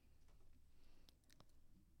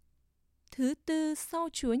thứ tư sau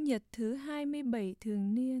Chúa Nhật thứ 27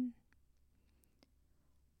 thường niên.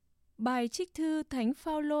 Bài trích thư Thánh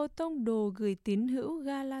Phaolô tông đồ gửi tín hữu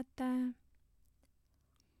Galata.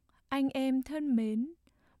 Anh em thân mến,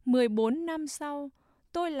 14 năm sau,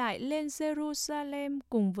 tôi lại lên Jerusalem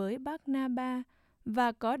cùng với Barnaba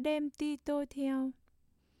và có đem Tito theo.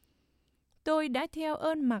 Tôi đã theo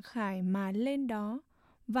ơn mặc khải mà lên đó,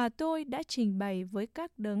 và tôi đã trình bày với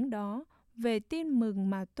các đấng đó về tin mừng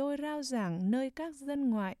mà tôi rao giảng nơi các dân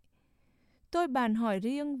ngoại. Tôi bàn hỏi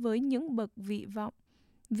riêng với những bậc vị vọng,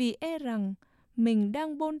 vì e rằng mình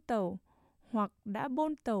đang bôn tẩu hoặc đã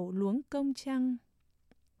bôn tẩu luống công chăng.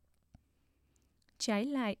 Trái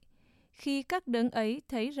lại, khi các đấng ấy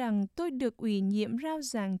thấy rằng tôi được ủy nhiệm rao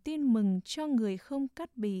giảng tin mừng cho người không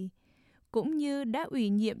cắt bì, cũng như đã ủy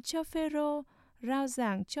nhiệm cho Phêrô rao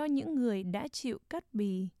giảng cho những người đã chịu cắt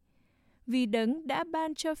bì, vì đấng đã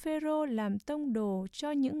ban cho Phêrô làm tông đồ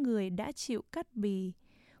cho những người đã chịu cắt bì,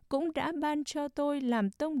 cũng đã ban cho tôi làm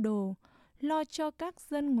tông đồ, lo cho các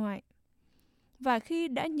dân ngoại. Và khi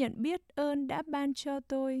đã nhận biết ơn đã ban cho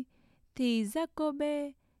tôi, thì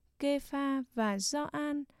Giacôbê, Kê-pha và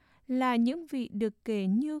Gioan là những vị được kể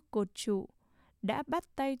như cột trụ, đã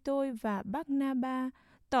bắt tay tôi và Barnaba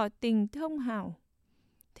tỏ tình thông hảo.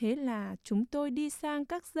 Thế là chúng tôi đi sang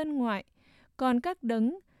các dân ngoại, còn các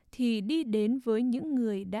đấng thì đi đến với những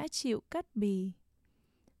người đã chịu cắt bì.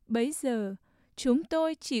 Bấy giờ, chúng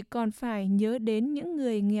tôi chỉ còn phải nhớ đến những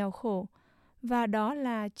người nghèo khổ, và đó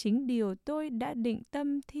là chính điều tôi đã định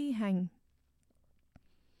tâm thi hành.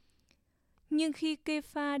 Nhưng khi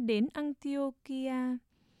Kê-pha đến Antiochia,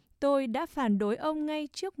 tôi đã phản đối ông ngay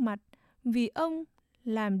trước mặt, vì ông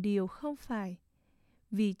làm điều không phải.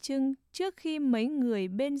 Vì chưng trước khi mấy người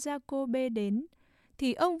bên Giacôbê đến,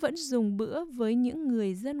 thì ông vẫn dùng bữa với những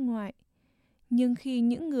người dân ngoại. Nhưng khi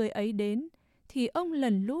những người ấy đến, thì ông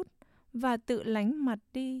lẩn lút và tự lánh mặt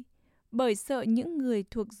đi, bởi sợ những người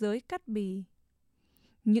thuộc giới cắt bì.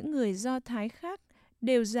 Những người Do Thái khác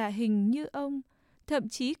đều giả hình như ông, thậm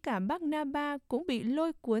chí cả Barnaba cũng bị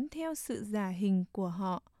lôi cuốn theo sự giả hình của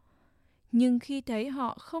họ. Nhưng khi thấy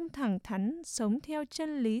họ không thẳng thắn sống theo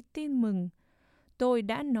chân lý tin mừng, tôi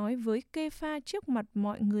đã nói với Kê-pha trước mặt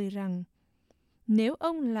mọi người rằng, nếu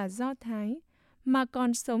ông là Do Thái, mà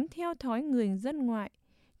còn sống theo thói người dân ngoại,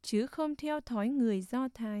 chứ không theo thói người Do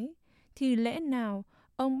Thái, thì lẽ nào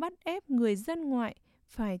ông bắt ép người dân ngoại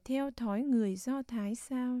phải theo thói người Do Thái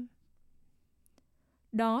sao?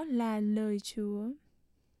 Đó là lời Chúa.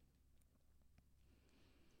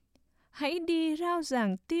 Hãy đi rao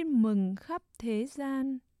giảng tin mừng khắp thế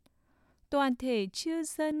gian. Toàn thể chư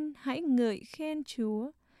dân hãy ngợi khen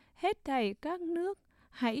Chúa, hết thảy các nước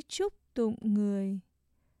hãy chúc tụng người.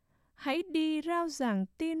 Hãy đi rao giảng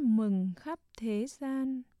tin mừng khắp thế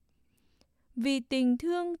gian. Vì tình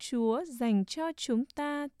thương Chúa dành cho chúng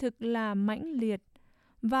ta thực là mãnh liệt,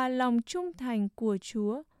 và lòng trung thành của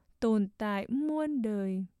Chúa tồn tại muôn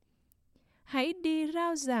đời. Hãy đi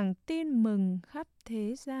rao giảng tin mừng khắp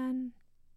thế gian.